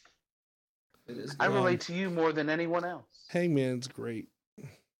 It is. I Um, relate to you more than anyone else. Hangman's great.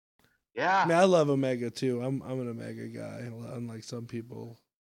 Yeah. I mean, I love Omega too. I'm an Omega guy, unlike some people.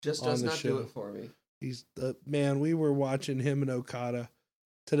 Just on does the not show. do it for me. He's man. We were watching him and Okada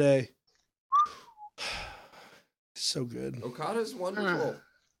today. So good. Okada's wonderful.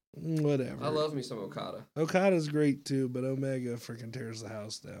 Whatever. I love me some Okada. Okada's great too, but Omega freaking tears the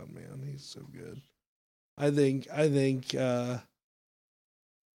house down, man. He's so good. I think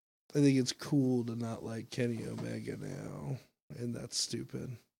it's cool to not like Kenny Omega now, and that's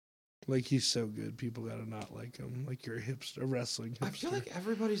stupid. Like, he's so good, people gotta not like him. Like, you're a wrestling hipster. I feel like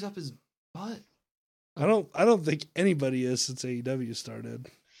everybody's up his butt. I don't think anybody is since AEW started.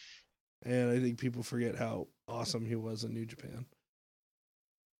 And I think people forget how awesome he was in New Japan.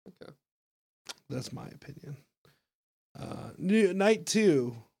 Okay. That's my opinion. Night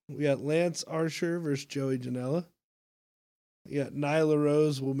 2, we got Lance Archer versus Joey Janela. We got Nyla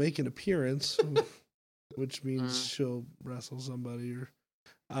Rose will make an appearance, which means she'll wrestle somebody or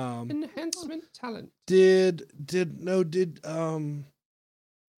Enhancement talent. Did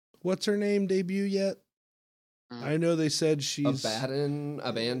what's her name debut yet? I know they said she's Abaddon.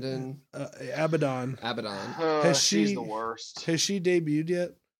 Abaddon. She's the worst. Has she debuted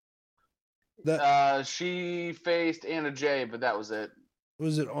yet? She faced Anna Jay, but that was it.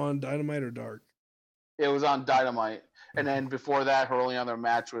 Was it on Dynamite or Dark? It was on Dynamite, and then before that, her only other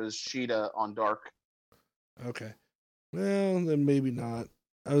match was Sheeta on Dark. Okay, well then maybe not.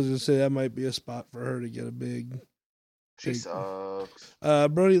 I was gonna say that might be a spot for her to get a big. She sucks.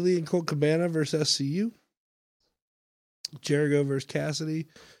 Brody Lee and Colt Cabana versus SCU. Jericho versus Cassidy.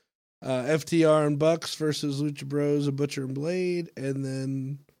 FTR and Bucks versus Lucha Bros and Butcher and Blade, and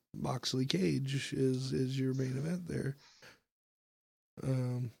then Moxley Cage is your main event there.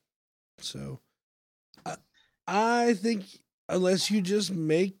 So I think unless you just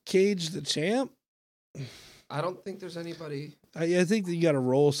make Cage the champ, I don't think there's anybody. I think that you got to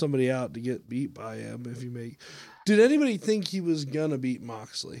roll somebody out to get beat by him. If you make, did anybody think he was gonna beat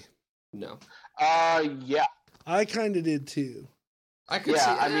Moxley? No. Yeah. I kind of did too. I could see.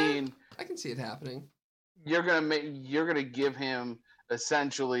 I mean, I can see it happening. You're gonna give him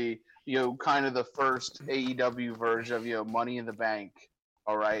essentially, kind of the first AEW version of, Money in the Bank.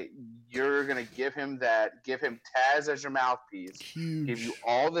 All right, you're gonna give him Taz as your mouthpiece. Huge. Give you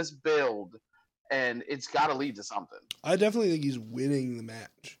all this build, and it's got to lead to something. I definitely think he's winning the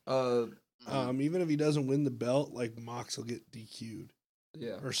match. Mm-hmm. Even if he doesn't win the belt, like Mox will get DQ'd.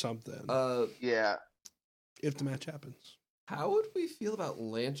 Yeah. Or something. Yeah. If the match happens. How would we feel about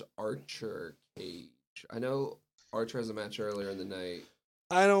Lance Archer Cage? I know Archer has a match earlier in the night.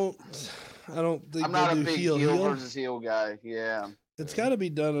 I don't think I'm not a big heel heel versus heel guy. Yeah. It's got to be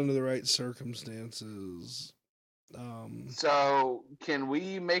done under the right circumstances. So can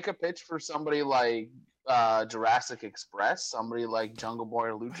we make a pitch for somebody like Jurassic Express, somebody like Jungle Boy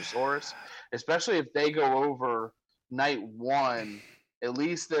or Luchasaurus, especially if they go over night 1? At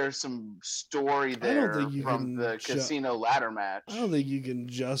least there's some story there from the casino ladder match. I don't think you can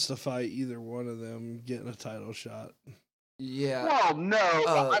justify either one of them getting a title shot. Yeah. Well,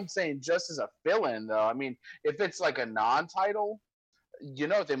 no, I'm saying just as a fill-in, though. I mean, if it's like a non-title,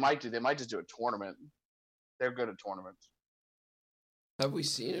 what they might do? They might just do a tournament. They're good at tournaments. Have we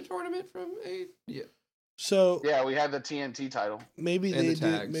seen a tournament from a? Yeah. So yeah, we had the TNT title. Maybe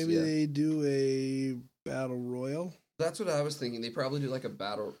they do a battle royal. That's what I was thinking. They probably do like a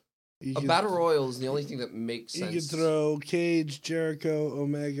battle. Battle royal is the only thing that makes sense. You could throw Cage, Jericho,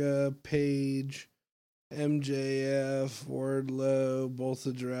 Omega, Page, MJF, Wardlow, both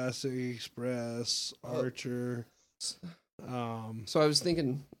the Jurassic Express, Archer. So I was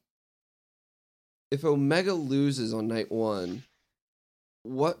thinking, if Omega loses on night 1,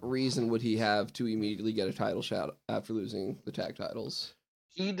 what reason would he have to immediately get a title shot after losing the tag titles?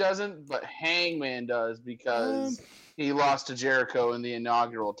 He doesn't, but Hangman does because he lost to Jericho in the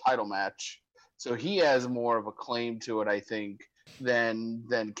inaugural title match. So he has more of a claim to it, I think, than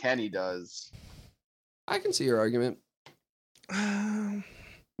Kenny does. I can see your argument.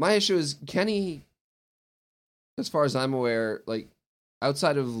 My issue is Kenny, as far as I'm aware, like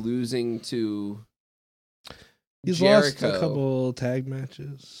outside of losing to he's Jericho, lost a couple tag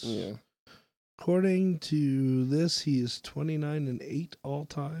matches. Yeah. According to this, he is 29-8 all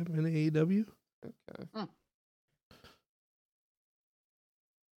time in AEW. Okay.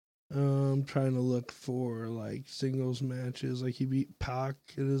 I'm trying to look for like singles matches. Like he beat Pac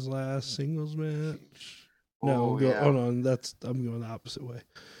in his last singles match. Hold on. I'm going the opposite way.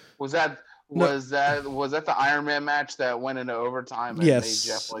 Was that the Iron Man match that went into overtime and made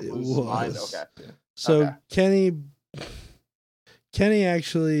Jeff lose his mind? Okay. Yeah. So Kenny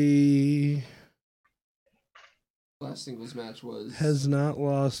actually last singles match has not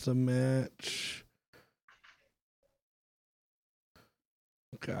lost a match.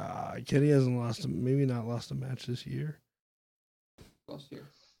 God, Kenny hasn't lost not lost a match this year. Last year.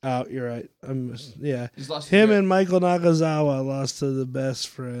 Oh, you're right. He's lost him and Michael Nakazawa lost to the Best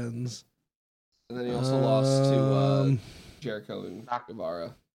Friends. And then he also lost to Jericho and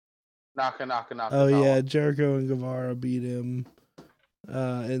Guevara. Naka. Oh yeah, Jericho and Guevara beat him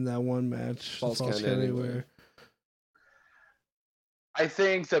in that one match. Falls Count Anywhere. I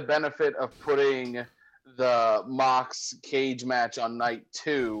think the benefit of putting the Mox Cage match on night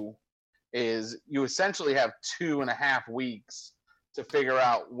 2 is you essentially have 2.5 weeks to figure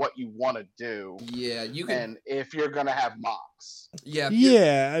out what you want to do. Yeah, you can. And if you're gonna have Mox. Yeah, if you're-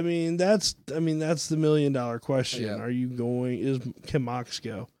 Yeah, I mean that's the $1 million question. Yeah. Are you going? Can Mox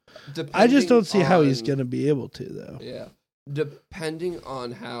go? I depending just don't see how he's on- going to be able to though. Yeah, depending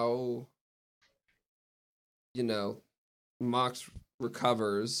on how Mox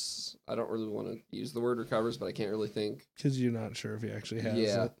recovers. I don't really want to use the word recovers, but I can't really think. Because you're not sure if he actually has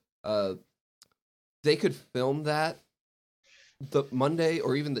Yeah, it. they could film that the Monday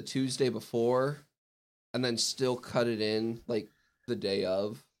or even the Tuesday before, and then still cut it in like the day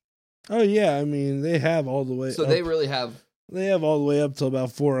of. Oh yeah, I mean they have all the way. So up, they really have. they have all the way up till about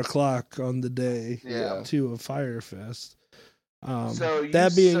 4:00 on the day Yeah. to a Firefest. So you,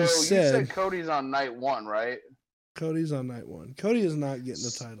 that being you said, said Cody's on night 1, right? Cody's on night 1. Cody is not getting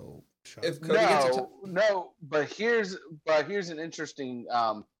the title shot. If Cody gets a No, but here's an interesting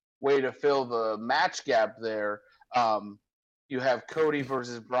way to fill the match gap there. You have Cody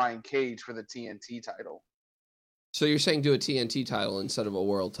versus Brian Cage for the TNT title. So you're saying do a TNT title instead of a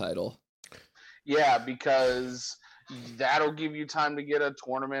world title? Yeah, because that'll give you time to get a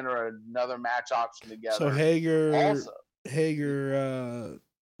tournament or another match option together. So Hager also,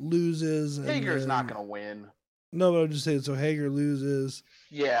 loses. And Hager's then- not going to win. No, but I'm just saying. So Hager loses,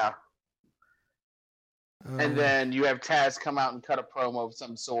 Yeah, um, and then you have Taz come out and cut a promo of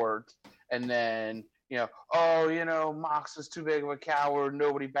some sort, and then Mox is too big of a coward.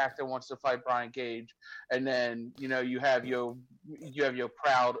 Nobody back there wants to fight Brian Cage, and then you have your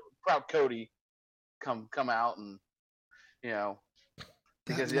proud Cody come out and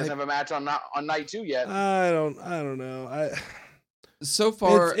because he doesn't have a match on night 2 yet. I don't know. So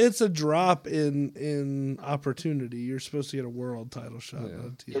far, It's a drop in opportunity. You're supposed to get a world title shot. Yeah.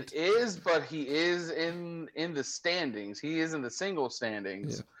 on TNT. It is, but he is in the standings. He is in the single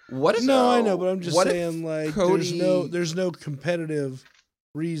standings. Yeah. What if No, I know, but I'm just what if saying, like, Cody- there's no competitive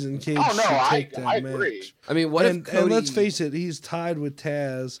reason Cage Oh, no, should I- take that I match. agree. I mean, what if And Cody? let's face it, he's tied with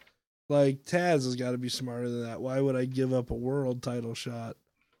Taz. Like, Taz has got to be smarter than that. Why would I give up a world title shot?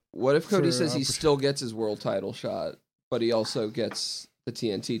 What if Cody for says he opportunity. still gets his world title shot, but he also gets the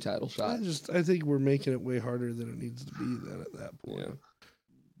TNT title shot? I think we're making it way harder than it needs to be then at that point. Yeah.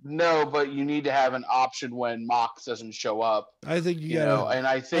 No, but you need to have an option when Mox doesn't show up. I think you You gotta. know, and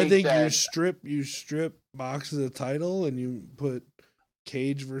I I think, think that you strip Mox of the title and you put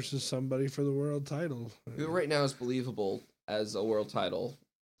Cage versus somebody for the world title. Who right now is believable as a world title?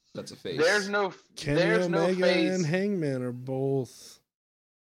 That's a face. there's no Kenny Omega and Hangman are both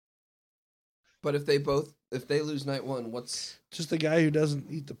But if they lose night 1, what's just the guy who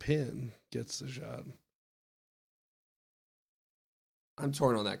doesn't eat the pin gets the shot. I'm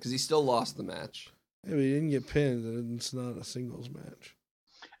torn on that because he still lost the match. If he didn't get pinned, then it's not a singles match.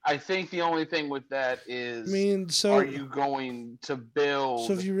 I think the only thing with that is, I mean, so are you going to build?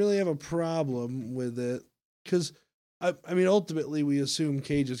 So if you really have a problem with it, because I mean, ultimately we assume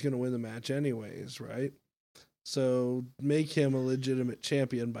Cage is going to win the match anyways, right? So make him a legitimate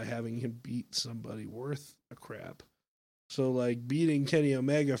champion by having him beat somebody worth a crap. So like beating Kenny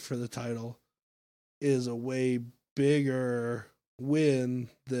Omega for the title is a way bigger win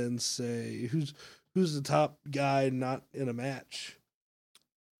than say who's the top guy not in a match.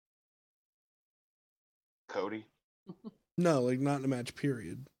 Cody. No, like not in a match.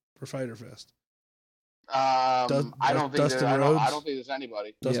 Period for Fyter Fest. I don't think Dustin I Rhodes? don't think there's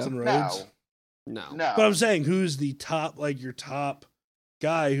anybody. Dustin No, Rhodes. No. no. But I'm saying who's the top, like your top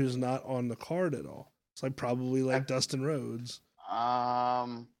guy who's not on the card at all? It's like probably like Dustin Rhodes,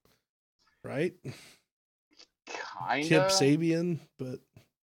 Um, right? kind Kip of. Sabian, but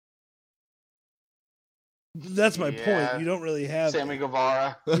that's my Yeah. point. You don't really have Sammy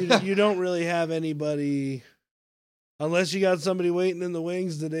Guevara. you don't really have anybody unless you got somebody waiting in the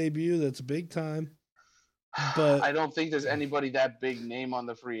wings to debut. That's big time. But- I don't think there's anybody that big name on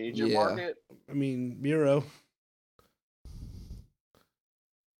the free agent Yeah. market. I mean Miro.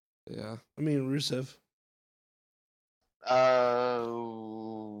 Yeah. I mean Rusev.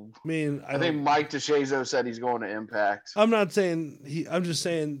 Uh, I mean I think Mike DeShazo said he's going to Impact. I'm not saying I'm just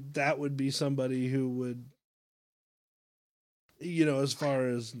saying that would be somebody who would, as far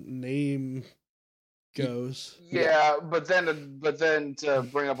as name goes. Yeah, but then to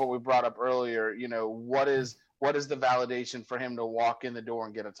bring up what we brought up earlier, what is the validation for him to walk in the door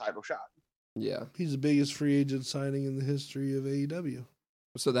and get a title shot? Yeah. He's the biggest free agent signing in the history of AEW.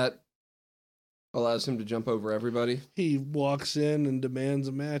 So that allows him to jump over everybody. He walks in and demands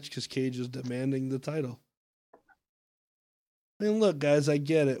a match because Cage is demanding the title. I mean, look, guys, I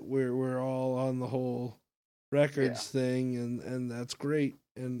get it. We're all on the whole records thing, and that's great,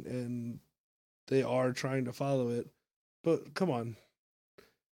 and they are trying to follow it. But come on,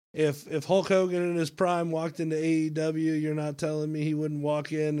 if Hulk Hogan in his prime walked into AEW, you're not telling me he wouldn't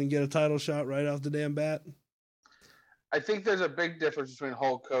walk in and get a title shot right off the damn bat? I think there's a big difference between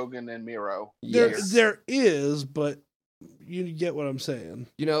Hulk Hogan and Miro. Yes. There is, but you get what I'm saying.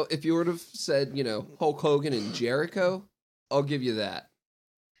 You know, if you would have said, Hulk Hogan and Jericho, I'll give you that.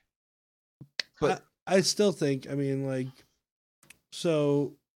 But I still think,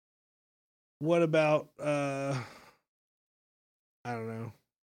 so what about, I don't know,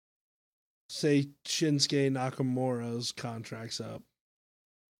 say Shinsuke Nakamura's contract's up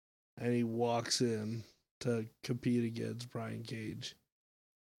and he walks in to compete against Brian Cage.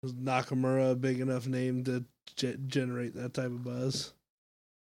 Is Nakamura a big enough name to generate that type of buzz?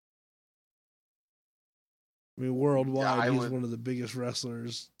 I mean, worldwide, he's one of the biggest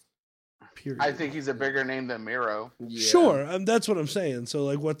wrestlers, period. I think he's a bigger name than Miro. yeah. Sure, that's what I'm saying.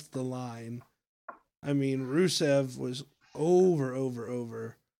 So, what's the line? I mean, Rusev was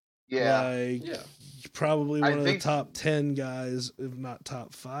over. Yeah. Probably one of the think- top 10 guys, if not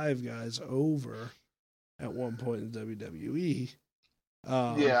top 5 guys, over at one point in WWE.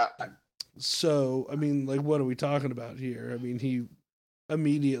 Yeah. So, what are we talking about here? I mean, he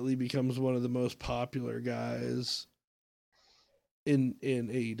immediately becomes one of the most popular guys in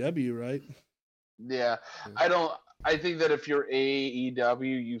AEW, right? Yeah. I think that if you're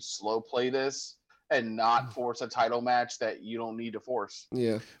AEW, you slow play this and not force a title match that you don't need to force.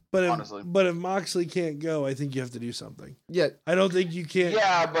 Yeah. Honestly. But if Moxley can't go, I think you have to do something. Yeah. I don't think you can't.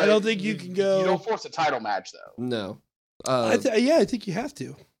 Yeah, but I don't think you can go. You don't force a title match though. No. I think you have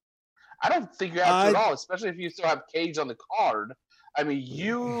to. I don't think you have to at all, especially if you still have Cage on the card. I mean,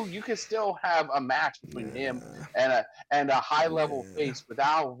 you can still have a match between him and a high level face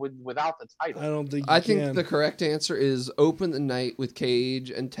without the title. I don't think. I think the correct answer is open the night with Cage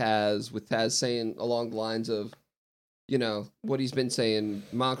and Taz, with Taz saying along the lines of, what he's been saying,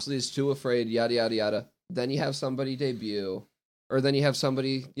 Moxley's too afraid, yada, yada, yada. Then you have somebody debut, or then you have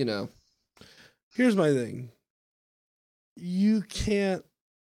somebody, Here's my thing. You can't,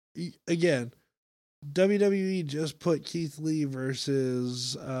 again, WWE just put Keith Lee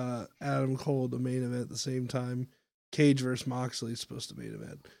versus Adam Cole the main event at the same time. Cage versus Moxley is supposed to main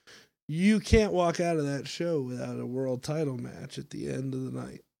event. You can't walk out of that show without a world title match at the end of the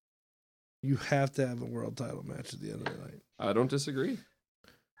night. You have to have a world title match at the end of the night. I don't disagree.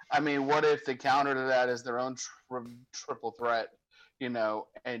 I mean, what if the counter to that is their own triple threat,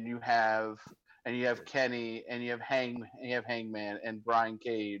 and you have Kenny and you have Hangman and Brian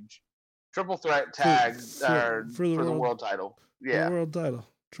Cage, triple threat tag for the world title. Yeah, the world title,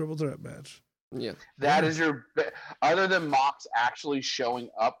 triple threat match. Yeah, that is your other than Mox actually showing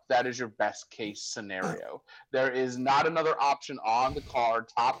up. That is your best case scenario. There is not another option on the card,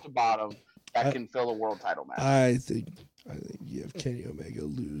 top to bottom, that can fill a world title match. I think you have Kenny Omega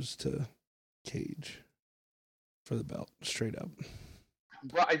lose to Cage for the belt, straight up.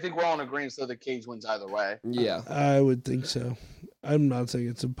 Well, I think we're all in agreement, so the Cage wins either way. Yeah, I would think so. I'm not saying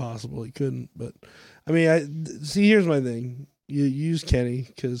it's impossible he couldn't, but I mean, here's my thing. You use Kenny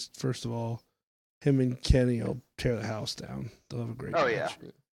because, first of all, him and Kenny will tear the house down. They'll have a great match.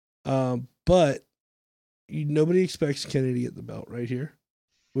 Yeah. But nobody expects Kenny to get the belt right here,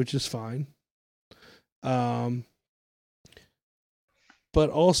 which is fine. But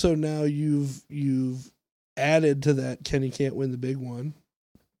also now you've added to that Kenny can't win the big one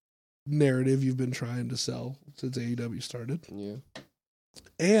narrative you've been trying to sell since AEW started. Yeah.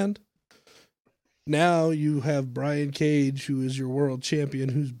 And now you have Brian Cage, who is your world champion,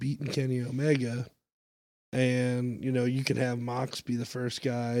 who's beaten Kenny Omega. And, you can have Mox be the first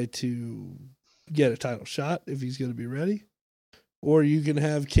guy to get a title shot if he's going to be ready. Or you can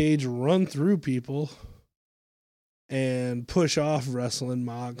have Cage run through people and push off wrestling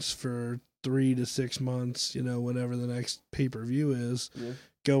Mox for 3 to 6 months, whenever the next pay-per-view is. Yeah.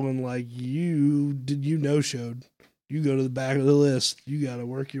 Going like no-showed. You go to the back of the list. You got to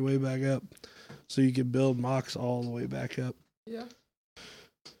work your way back up so you can build Mox all the way back up. Yeah.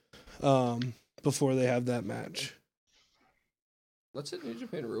 Before they have that match. Let's hit New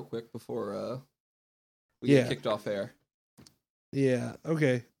Japan real quick before we get kicked off air. Yeah.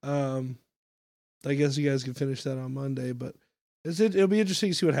 Okay. I guess you guys can finish that on Monday, but it'll be interesting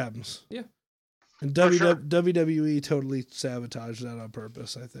to see what happens. Yeah. And sure. WWE totally sabotaged that on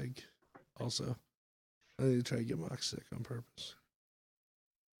purpose, I think. Also. I think they try to get Mox sick on purpose.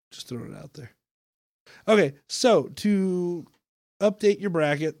 Just throwing it out there. Okay, so to update your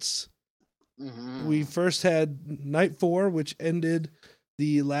brackets, We first had night 4, which ended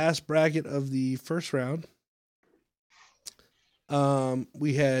the last bracket of the first round.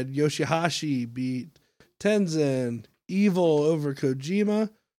 We had Yoshihashi beat Tenzin, Evil over Kojima,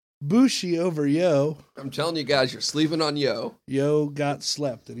 Bushi over Yo. I'm telling you guys, you're sleeping on Yo. Yo got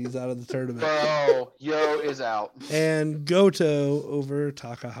slept and he's out of the tournament. Bro, Yo is out. And Goto over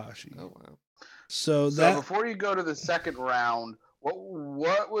Takahashi. Oh, wow. So before you go to the second round,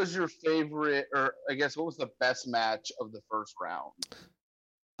 what was your favorite, or I guess what was the best match of the first round?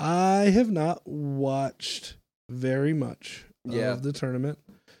 I have not watched very much of the tournament.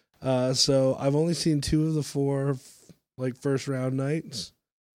 So I've only seen 2 of the 4 first round nights.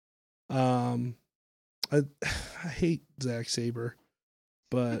 I hate Zack Sabre,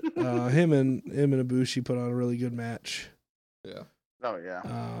 but him and Ibushi put on a really good match. Yeah. Oh yeah.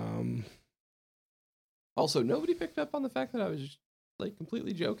 Also, nobody picked up on the fact that I was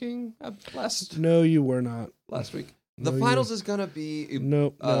completely joking last No, you were not last week. The finals is gonna be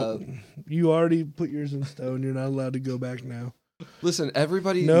nope. You already put yours in stone. You're not allowed to go back now. Listen,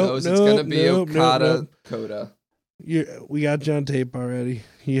 everybody knows it's gonna be Okada Kota. We got you on tape already.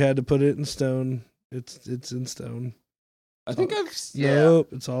 You had to put it in stone. It's in stone. I think Nope,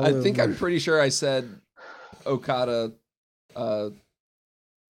 it's all I think over. I'm pretty sure I said Okada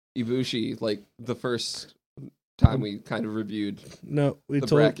Ibushi the first time we kind of reviewed. No,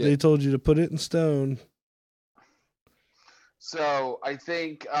 bracket. They told you to put it in stone. So I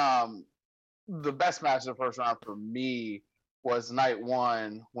think the best match of the first round for me was night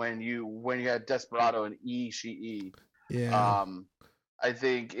 1 when you had Desperado and Ishii. Yeah. I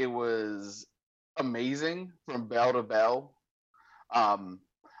think it was amazing from bell to bell.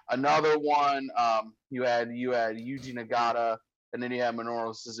 Another one, you had Yuji Nagata, and then you had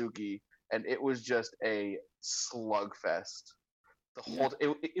Minoru Suzuki, and it was just a slugfest. The whole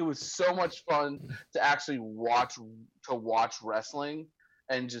it was so much fun to actually watch wrestling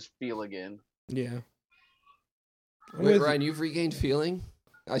and just feel again. Yeah. Wait, Ryan, you've regained feeling?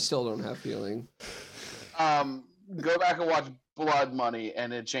 I still don't have feeling. Go back and watch Blood Money,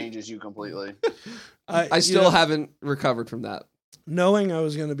 and it changes you completely. I still haven't recovered from that. Knowing I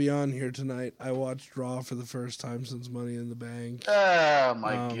was going to be on here tonight, I watched Raw for the first time since Money in the Bank. Oh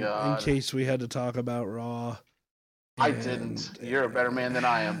my god! In case we had to talk about Raw. I didn't. You're a better man than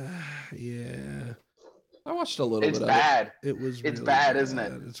I am. Yeah. I watched a little bit of it. It's bad. It's really bad, isn't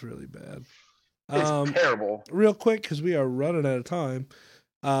it? It's really bad. It's terrible. Real quick, because we are running out of time.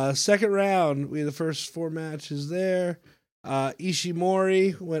 Second round, we had the first 4 matches there.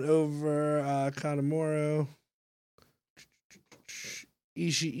 Ishimori went over Kanemaru.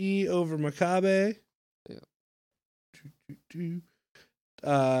 Ishii over Makabe. Yeah.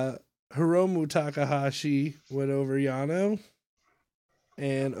 Hiromu Takahashi went over Yano.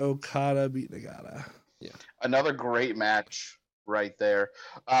 And Okada beat Nagata. Yeah. Another great match right there.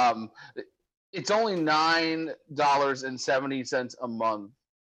 It's only $9.70 a month.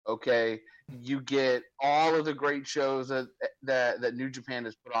 Okay. You get all of the great shows that New Japan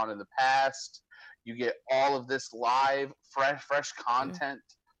has put on in the past. You get all of this live, fresh content.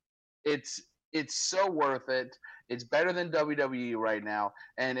 Yeah. It's so worth it. It's better than WWE right now,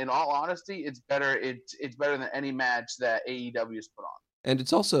 and in all honesty, it's better. It's better than any match that AEW has put on. And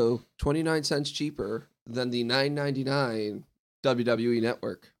it's also 29 cents cheaper than the $9.99 WWE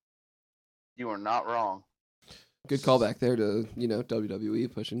Network. You are not wrong. Good callback there to WWE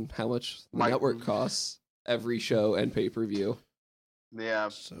pushing how much the network costs every show and pay-per-view. Yeah.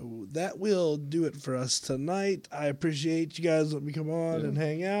 So that will do it for us tonight. I appreciate you guys letting me come on and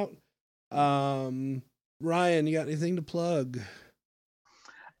hang out. Ryan, you got anything to plug?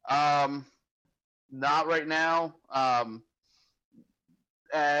 Not right now. I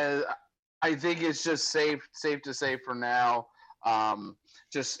think it's just safe to say for now.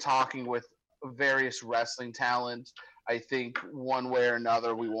 Just talking with various wrestling talent. I think one way or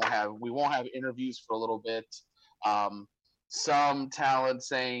another we won't have interviews for a little bit. Some talent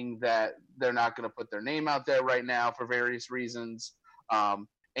saying that they're not going to put their name out there right now for various reasons.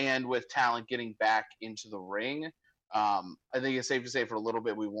 And with talent getting back into the ring, I think it's safe to say for a little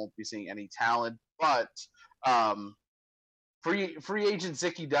bit we won't be seeing any talent. But free agent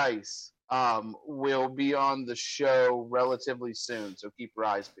Zicky Dice will be on the show relatively soon, so keep your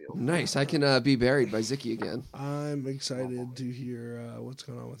eyes peeled. Nice. I can be buried by Zicky again. I'm excited to hear what's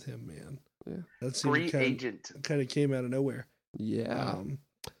going on with him, man. Yeah. That's free agent. Kind of came out of nowhere. Yeah.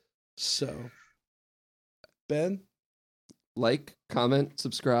 So, Ben? Like, comment,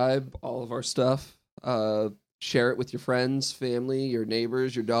 subscribe, all of our stuff. Share it with your friends, family, your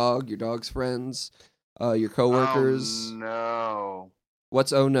neighbors, your dog, your dog's friends, your coworkers. Oh, no.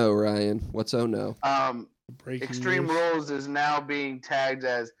 What's oh no, Ryan? What's oh no? Breaking Extreme news. Rules is now being tagged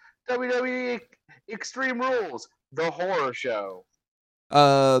as WWE Extreme Rules, the horror show.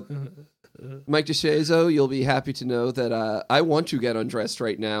 Mike DeShazo, you'll be happy to know that I want to get undressed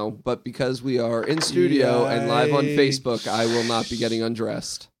right now, but because we are in studio and live on Facebook, I will not be getting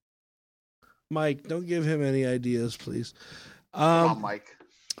undressed. Mike, don't give him any ideas, please. Come on, Mike.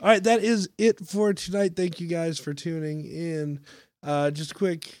 All right, that is it for tonight. Thank you guys for tuning in. Just a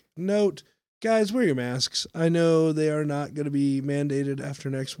quick note, guys, wear your masks. I know they are not going to be mandated after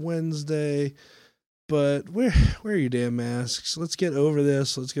next Wednesday, but wear your damn masks. Let's get over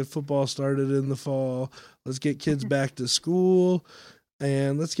this. Let's get football started in the fall. Let's get kids back to school,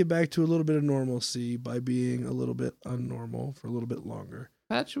 and let's get back to a little bit of normalcy by being a little bit unnormal for a little bit longer.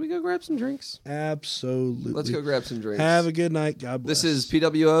 Pat, should we go grab some drinks? Absolutely. Let's go grab some drinks. Have a good night. God bless. This is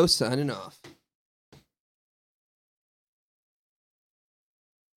PWO signing off.